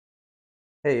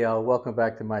Hey y'all, welcome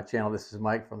back to my channel. This is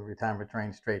Mike from the Retirement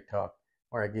Train Straight Talk,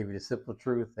 where I give you the simple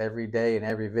truth every day in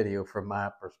every video from my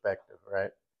perspective,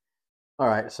 right? All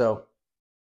right, so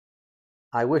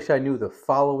I wish I knew the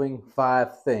following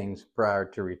 5 things prior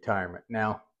to retirement.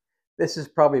 Now, this has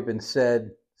probably been said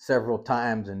several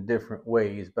times in different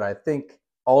ways, but I think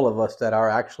all of us that are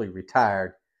actually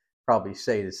retired probably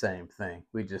say the same thing.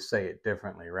 We just say it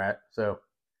differently, right? So,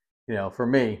 for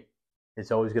me,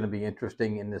 it's always going to be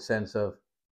interesting in the sense of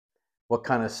what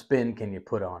kind of spin can you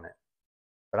put on it?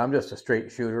 But I'm just a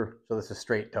straight shooter, so this is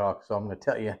straight talk. So I'm going to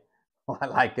tell you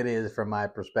like it is from my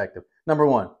perspective. Number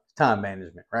one, time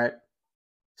management, right?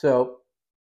 So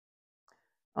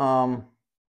um,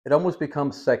 it almost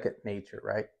becomes second nature,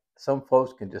 right? Some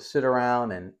folks can just sit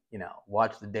around and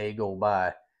watch the day go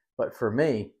by, but for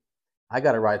me, I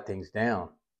got to write things down.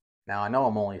 Now I know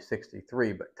I'm only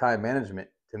 63, but time management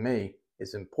to me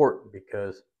is important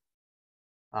because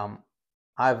um,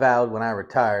 I vowed when I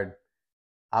retired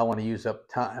I want to use up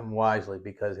time wisely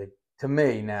because to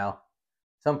me now,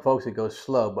 some folks it goes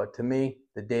slow, but to me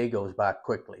the day goes by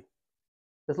quickly.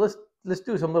 Because let's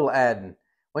do some little adding.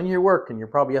 When you're working, you're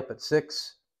probably up at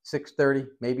 6, 6:30,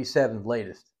 maybe 7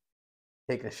 latest.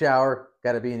 Taking a shower,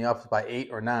 got to be in the office by 8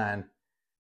 or 9.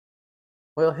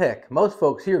 Well, heck, most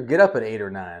folks here get up at 8 or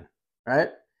 9, right?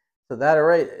 So that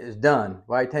already is done.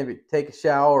 By the time you take a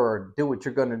shower or do what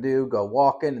you're going to do, go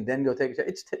walking and then go take a shower,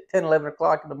 it's 10, 11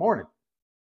 o'clock in the morning,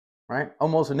 right?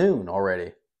 Almost noon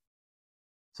already.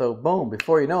 So boom,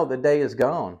 before you know it, the day is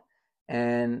gone.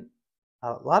 And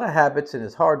a lot of habits, and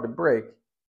it's hard to break,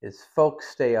 is folks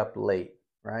stay up late,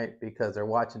 right? Because they're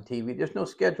watching TV. There's no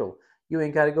schedule. You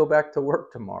ain't got to go back to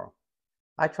work tomorrow.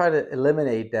 I try to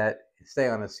eliminate that, stay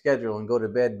on a schedule, and go to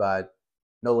bed by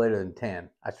no later than 10.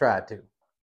 I try to.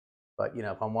 But,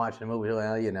 if I'm watching a movie,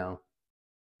 well,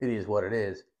 it is what it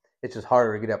is. It's just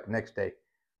harder to get up the next day.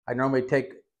 I normally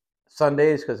take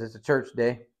Sundays because it's a church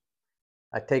day.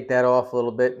 I take that off a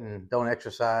little bit and don't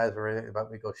exercise or anything,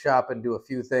 but we go shopping, do a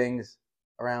few things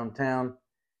around town.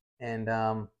 And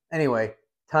anyway,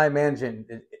 time management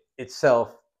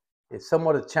itself is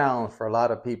somewhat a challenge for a lot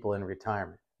of people in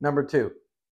retirement. Number two,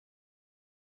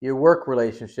 your work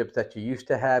relationships that you used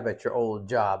to have at your old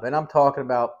job. And I'm talking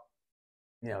about,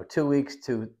 2 weeks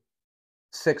to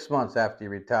 6 months after you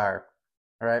retire,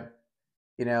 all right?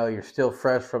 You're still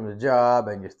fresh from the job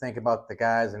and you're thinking about the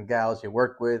guys and gals you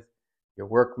work with, your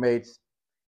workmates,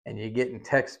 and you're getting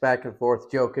texts back and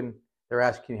forth joking. They're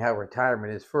asking you how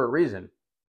retirement is for a reason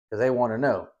because they want to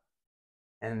know,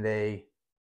 and they're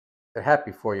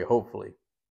happy for you. Hopefully,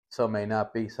 some may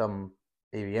not be, some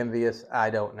may be envious.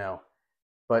 I don't know,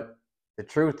 but the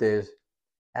truth is,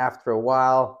 after a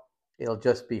while, it'll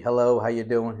just be hello, how you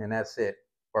doing, and that's it.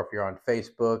 Or if you're on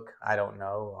Facebook, I don't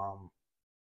know,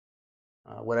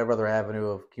 whatever other avenue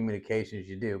of communications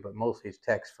you do, but mostly it's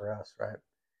text for us, right?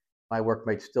 My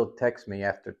workmates still text me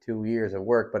after 2 years of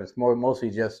work, but it's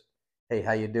mostly just, hey,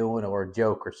 how you doing, or a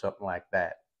joke or something like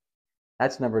that.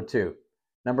 That's number two.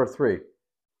 Number three,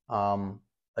 um,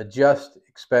 adjust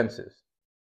expenses.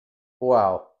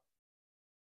 Wow,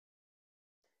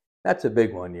 that's a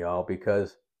big one, y'all,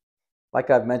 because like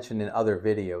I've mentioned in other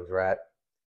videos, right?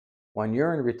 When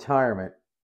you're in retirement,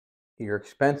 your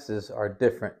expenses are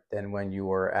different than when you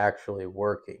were actually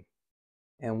working.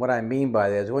 And what I mean by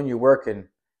that is when you're working,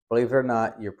 believe it or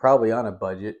not, you're probably on a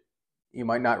budget. You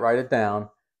might not write it down,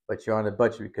 but you're on a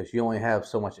budget because you only have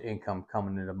so much income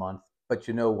coming in a month, but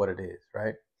you know what it is,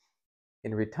 right?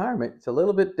 In retirement, it's a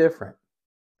little bit different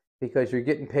because you're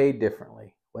getting paid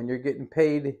differently. When you're getting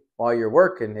paid while you're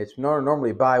working, it's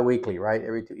normally bi-weekly, right?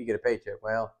 Every two you get a paycheck.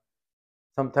 Well,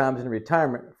 sometimes in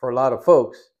retirement, for a lot of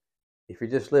folks, if you're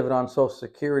just living on Social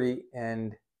Security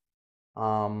and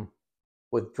um,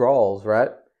 withdrawals,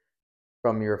 right,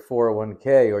 from your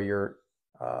 401k or your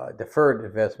deferred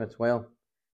investments, well,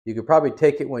 you could probably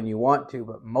take it when you want to,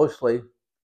 but mostly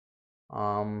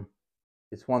um,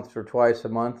 it's once or twice a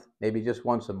month, maybe just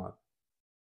once a month.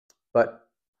 But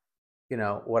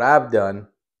what I've done,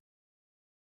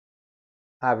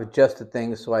 I've adjusted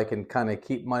things so I can kind of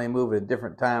keep money moving at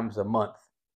different times a month,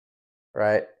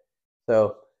 right?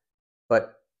 So,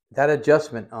 but that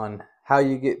adjustment on how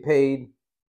you get paid,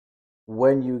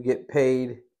 when you get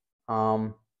paid,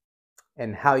 um,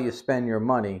 and how you spend your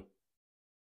money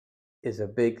is a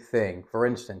big thing. For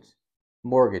instance,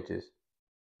 mortgages.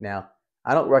 Now,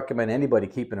 I don't recommend anybody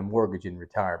keeping a mortgage in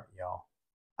retirement, y'all.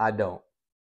 I don't.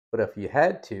 But if you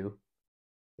had to,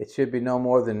 it should be no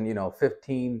more than,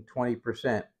 15,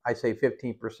 20%. I say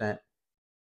 15%.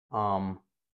 Um,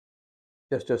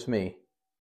 just me.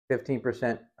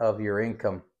 15% of your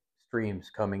income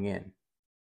streams coming in.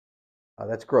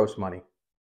 That's gross money.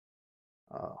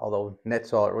 although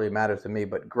net's all it really matters to me,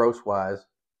 but gross wise,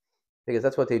 because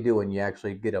that's what they do when you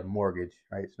actually get a mortgage,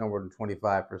 right? It's no more than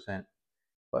 25%.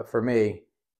 But for me,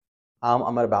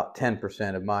 I'm at about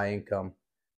 10% of my income.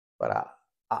 But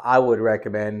I would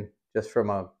recommend, just from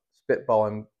a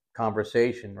spitballing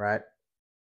conversation, right?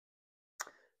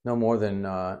 No more than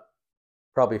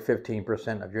probably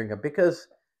 15% of your income, because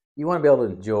you want to be able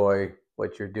to enjoy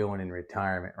what you're doing in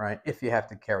retirement, right? If you have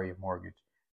to carry a mortgage.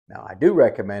 Now, I do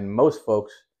recommend most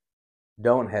folks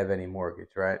don't have any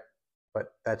mortgage, right?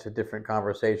 But that's a different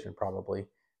conversation probably.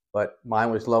 But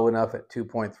mine was low enough at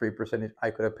 2.3%.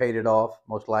 I could have paid it off,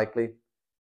 most likely.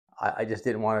 I just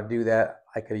didn't want to do that.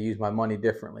 I could have used my money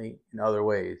differently in other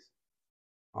ways.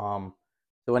 Um,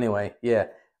 so anyway, yeah,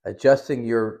 adjusting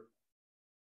your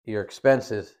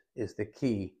expenses is the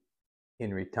key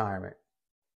in retirement,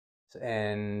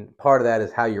 and part of that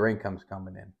is how your income's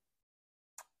coming in.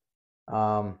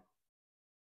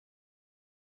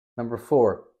 Number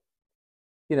four,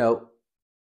 you know,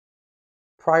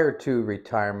 prior to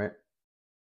retirement,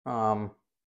 um,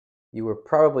 you were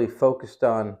probably focused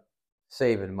on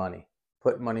saving money,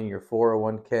 putting money in your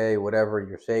 401k, whatever,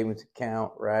 your savings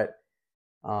account, right?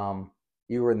 Um,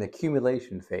 you were in the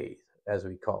accumulation phase, as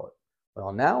we call it.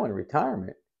 Well, now in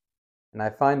retirement, and I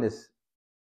find this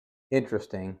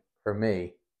interesting for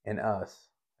me and us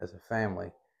as a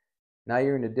family, now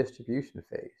you're in the distribution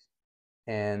phase.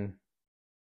 And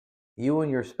you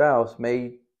and your spouse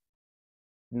may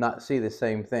not see the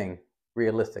same thing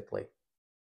realistically.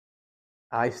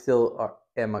 I still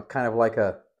am a kind of like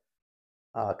a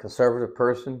conservative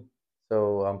person,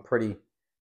 so I'm pretty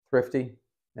thrifty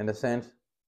in a sense.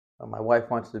 My wife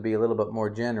wants to be a little bit more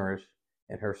generous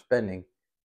in her spending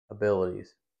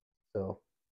abilities, so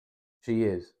she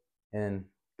is. And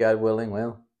God willing,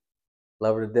 well,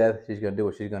 love her to death. She's going to do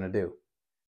what she's going to do.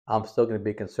 I'm still going to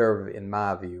be conservative in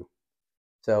my view.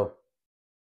 So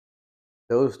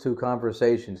those two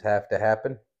conversations have to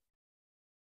happen.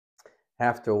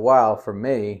 After a while, for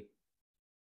me,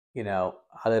 I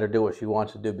let her do what she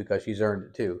wants to do because she's earned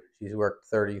it too. She's worked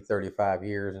 30, 35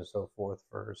 years and so forth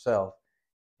for herself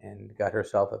and got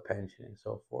herself a pension and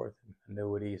so forth, and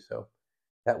annuity. So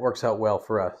that works out well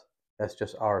for us. That's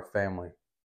just our family.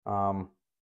 Um,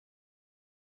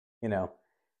 you know,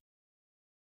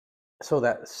 so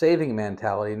that saving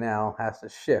mentality now has to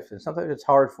shift. And sometimes it's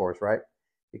hard for us, right?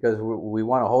 Because we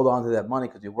want to hold on to that money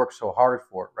because we work so hard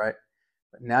for it, right?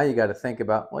 But now you got to think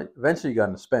about, well, eventually you got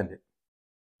to spend it,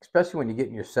 especially when you get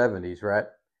in your 70s, right?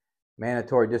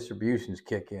 Mandatory distributions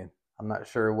kick in. I'm not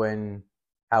sure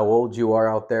how old you are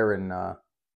out there in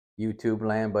YouTube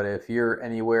land, but if you're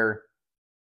anywhere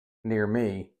near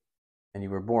me and you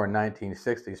were born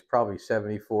 1960s, probably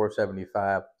 74,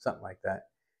 75, something like that.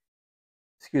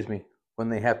 Excuse me, when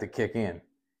they have to kick in,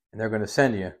 and they're going to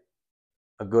send you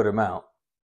a good amount,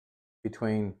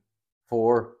 between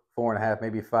 4.5,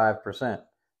 maybe 5%,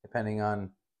 depending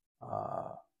on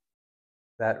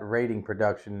that rating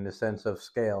production in the sense of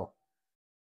scale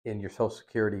in your Social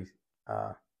Security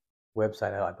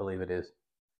website, I believe it is.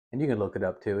 And you can look it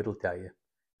up too. It'll tell you.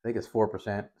 I think it's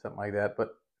 4%, something like that. But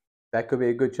that could be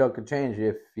a good chunk of change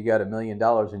if you got $1 million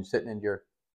and sitting in your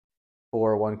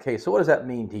 401k. So what does that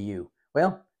mean to you?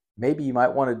 Well, maybe you might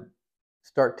want to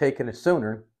start taking it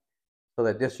sooner so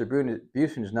that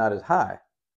distribution is not as high,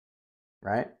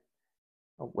 right?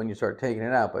 When you start taking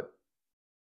it out, but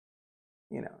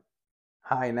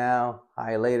high now,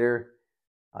 high later,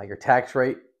 your tax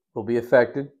rate will be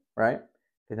affected, right?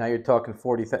 Because now you're talking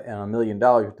 $1 million.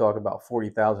 You're talking about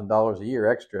 $40,000 a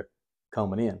year extra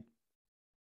coming in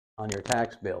on your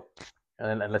tax bill,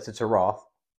 and unless it's a Roth,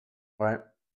 right?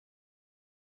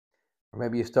 Or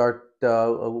maybe you start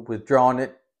withdrawing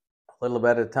it a little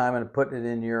bit at a time and putting it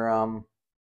in your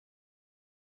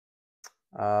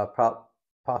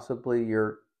possibly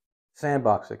your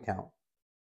Sandbox account,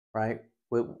 right?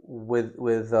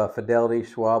 With Fidelity,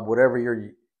 Schwab, whatever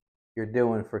you're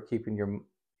doing for keeping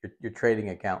your trading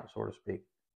account, so to speak.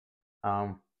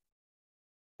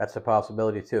 That's a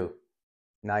possibility too.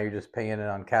 Now you're just paying it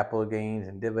on capital gains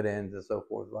and dividends and so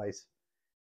forth, vice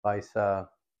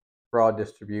broad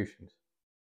distributions.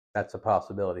 That's a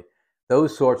possibility.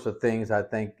 Those sorts of things I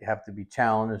think have to be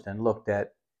challenged and looked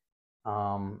at.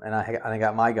 And I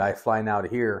got my guy flying out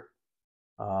of here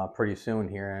pretty soon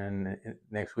here, and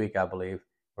next week I believe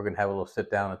we're going to have a little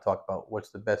sit down and talk about what's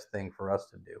the best thing for us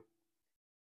to do.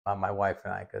 My wife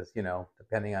and I, because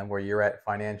depending on where you're at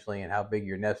financially and how big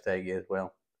your nest egg is,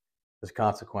 well, there's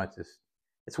consequences.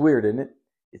 It's weird, isn't it?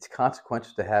 It's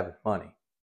consequences to having money,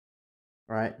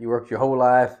 right? You worked your whole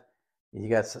life. You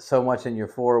got so much in your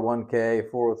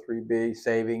 401k, 403b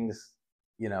savings.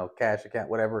 cash account,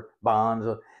 whatever, bonds.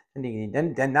 And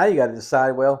then now you got to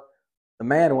decide, well, the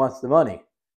man wants the money.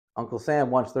 Uncle Sam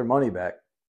wants their money back.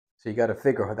 So you got to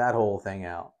figure that whole thing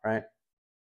out, right?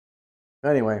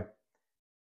 Anyway,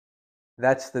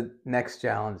 that's the next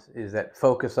challenge, is that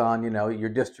focus on, your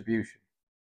distribution.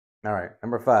 All right,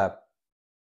 number 5.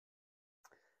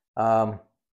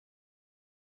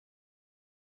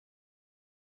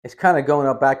 It's kind of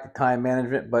going back to time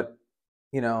management, but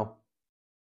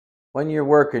when you're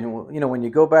working, when you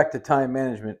go back to time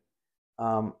management,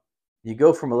 you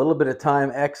go from a little bit of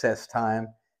time, excess time,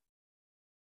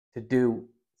 to do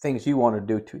things you want to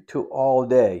do to all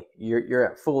day.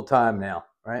 You're at full time now,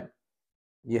 right?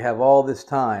 You have all this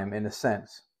time in a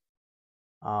sense,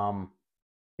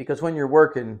 because when you're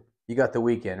working, you got the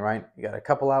weekend, right? You got a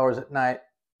couple hours at night,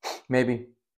 maybe,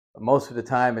 but most of the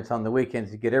time it's on the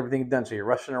weekends. You get everything done, so you're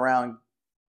rushing around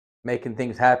making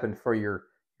things happen for your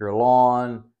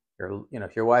lawn.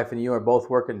 If your wife and you are both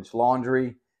working, it's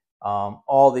laundry,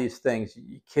 all these things,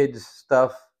 kids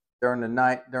stuff during the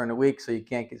night, during the week, so you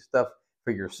can't get stuff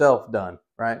for yourself done,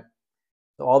 right?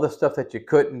 So all the stuff that you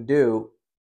couldn't do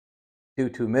due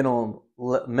to minimal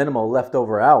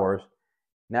leftover hours,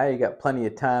 now you got plenty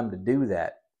of time to do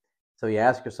that. So you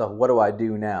ask yourself, what do I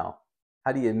do now?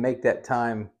 How do you make that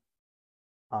time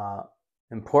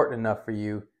important enough for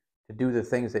you to do the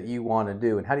things that you want to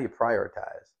do? And how do you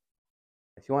prioritize?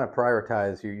 If you want to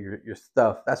prioritize your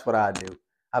stuff, that's what I do.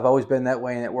 I've always been that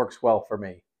way, and it works well for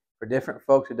me. For different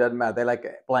folks, it doesn't matter. They like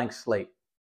a blank slate.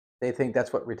 They think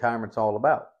that's what retirement's all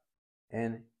about.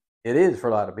 And it is for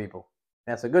a lot of people.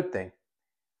 That's a good thing.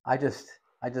 I just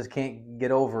can't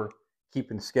get over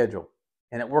keeping schedule.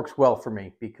 And it works well for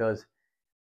me because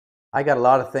I got a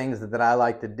lot of things that I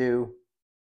like to do,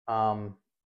 but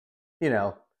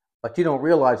you don't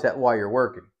realize that while you're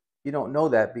working. You don't know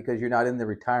that because you're not in the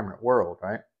retirement world,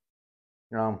 right?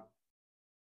 And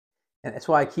that's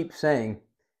why I keep saying,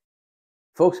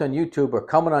 folks on YouTube are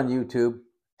coming on YouTube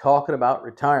talking about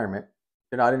retirement.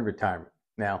 They're not in retirement.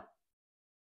 Now,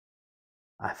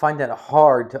 I find that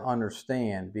hard to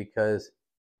understand because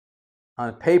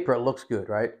on paper it looks good,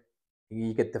 right?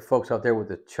 You get the folks out there with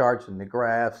the charts and the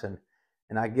graphs, and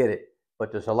I get it.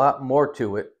 But there's a lot more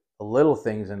to it, the little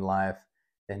things in life,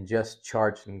 than just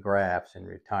charts and graphs in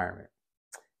retirement.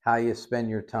 How you spend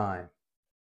your time,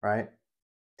 right?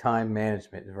 Time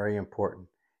management is very important.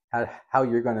 How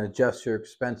you're going to adjust your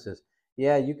expenses.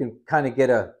 Yeah, you can kind of get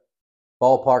a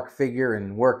ballpark figure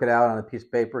and work it out on a piece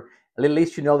of paper. At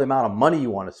least you know the amount of money you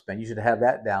want to spend. You should have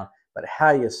that down. But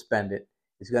how you spend it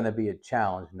is going to be a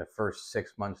challenge in the first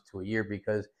 6 months to a year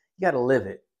because you got to live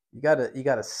it. You got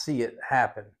to see it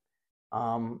happen.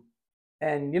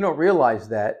 And you don't realize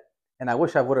that. And I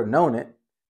wish I would have known it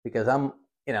because I'm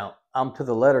to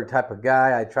the letter type of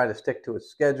guy. I try to stick to a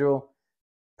schedule,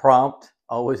 prompt,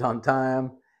 always on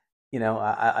time.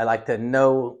 I like to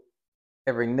know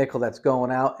every nickel that's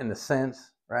going out in a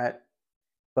sense, right?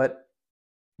 But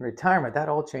in retirement, that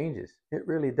all changes. It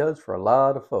really does for a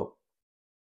lot of folk.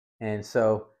 And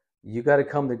so you got to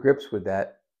come to grips with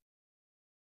that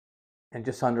and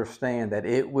just understand that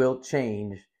it will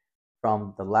change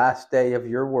from the last day of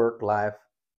your work life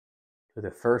to the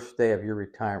first day of your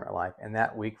retirement life and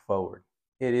that week forward.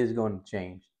 It is going to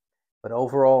change. But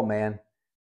overall, man,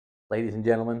 ladies and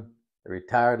gentlemen, the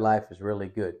retired life is really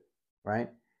good, right?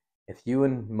 If you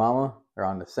and mama are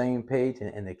on the same page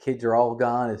and the kids are all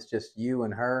gone, it's just you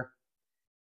and her,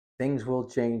 things will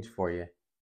change for you,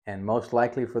 and most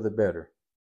likely for the better.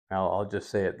 I'll just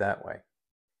say it that way.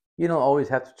 You don't always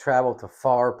have to travel to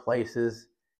far places.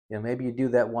 Maybe you do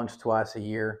that once, twice a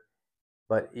year,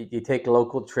 but you take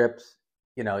local trips.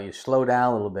 You slow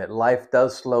down a little bit. Life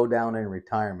does slow down in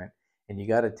retirement, and you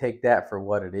got to take that for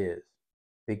what it is,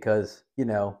 because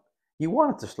you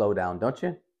want it to slow down, don't you?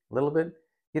 A little bit.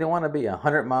 You don't want to be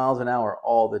 100 miles an hour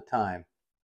all the time.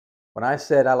 When I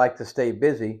said I like to stay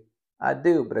busy, I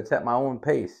do, but it's at my own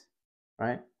pace,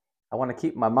 right? I want to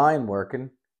keep my mind working.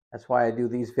 That's why I do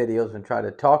these videos and try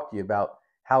to talk to you about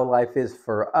how life is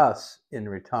for us in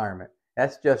retirement.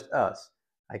 That's just us.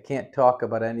 I can't talk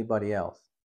about anybody else.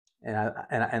 And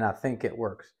I think it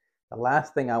works. The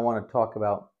last thing I want to talk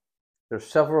about, there's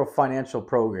several financial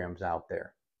programs out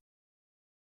there.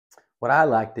 What I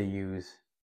like to use,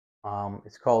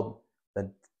 it's called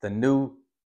the new,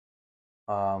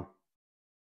 I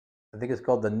think it's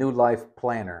called the New Life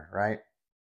Planner, right?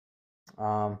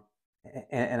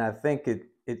 And I think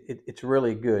it's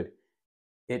really good.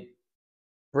 It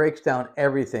breaks down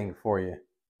everything for you,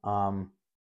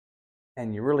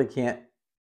 and you really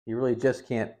just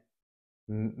can't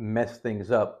mess things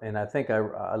up. And I think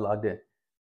I did.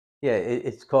 Yeah,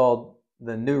 it's called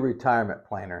the new retirement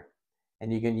planner,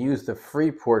 and you can use the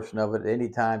free portion of it at any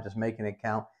time. Just make an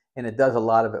account, and it does a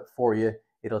lot of it for you.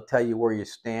 It'll tell you where you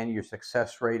stand, your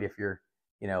success rate, if you're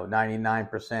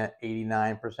 99%,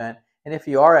 89%, and if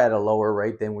you are at a lower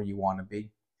rate than where you want to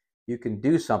be, you can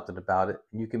do something about it,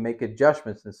 and you can make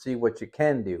adjustments and see what you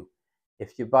can do.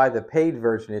 If you buy the paid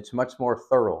version, it's much more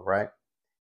thorough, right?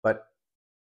 But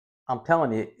I'm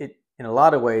telling you, it in a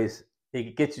lot of ways,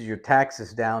 it gets your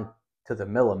taxes down to the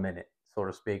milliminute, so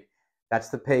to speak. That's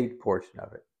the paid portion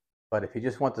of it. But if you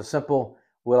just want the simple,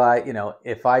 will I,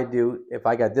 if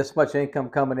I got this much income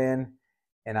coming in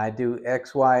and I do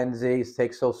X, Y, and Z,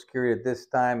 take Social Security at this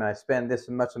time, and I spend this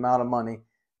much amount of money,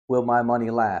 will my money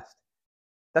last?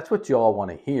 That's what you all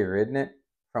want to hear, isn't it?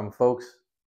 From folks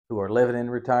who are living in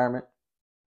retirement.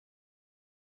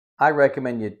 I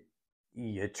recommend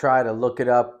you try to look it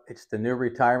up. It's the new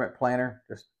retirement planner.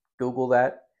 Just Google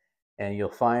that and you'll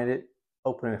find it.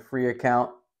 Open a free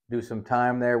account, do some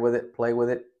time there with it, play with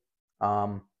it.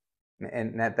 And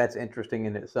that's interesting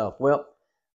in itself. Well,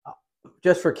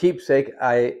 just for keepsake,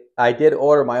 I did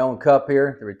order my own cup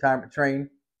here, the Retirement Train.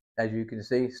 As you can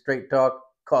see, Straight Talk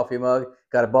coffee mug,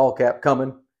 got a ball cap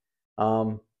coming.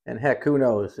 And heck, who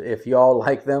knows, if y'all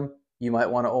like them, you might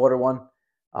want to order one.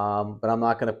 But I'm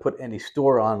not going to put any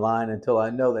store online until I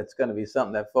know that's going to be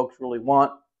something that folks really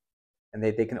want and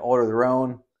they can order their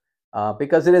own,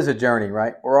 because it is a journey,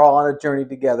 right? We're all on a journey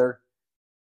together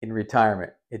in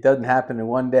retirement. It doesn't happen in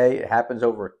one day. It happens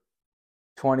over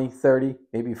 20, 30,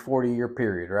 maybe 40-year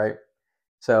period, right?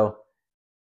 So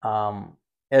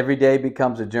every day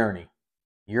becomes a journey.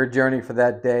 Your journey for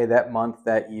that day, that month,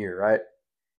 that year, right?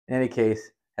 In any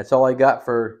case, that's all I got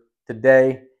for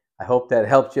today. I hope that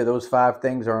helps you. Those 5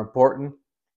 things are important.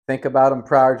 Think about them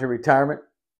prior to retirement.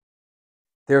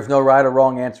 There's no right or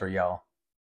wrong answer, y'all.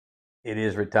 It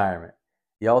is retirement.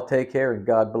 Y'all take care and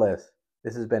God bless.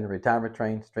 This has been the Retirement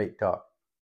Train Straight Talk.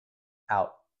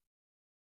 Out.